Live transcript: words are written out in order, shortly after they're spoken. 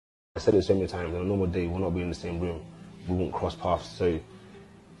I said it so many times, on a normal day, we'll not be in the same room. We won't cross paths. So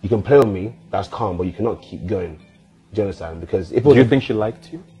you can play with me, that's calm, but you cannot keep going. Do you understand? Because if Do you think she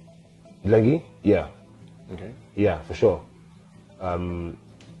liked you? Nengi? Yeah. Okay. Yeah, for sure.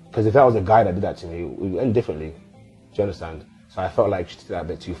 Because if that was a guy that did that to me, it would end differently. Do you understand? So I felt like she took that a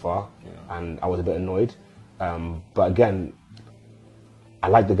bit too far, and I was a bit annoyed. But again, I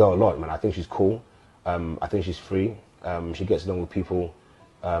like the girl a lot, man. I think she's cool. I think she's free. She gets along with people.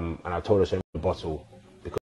 And I told her so in the bottle,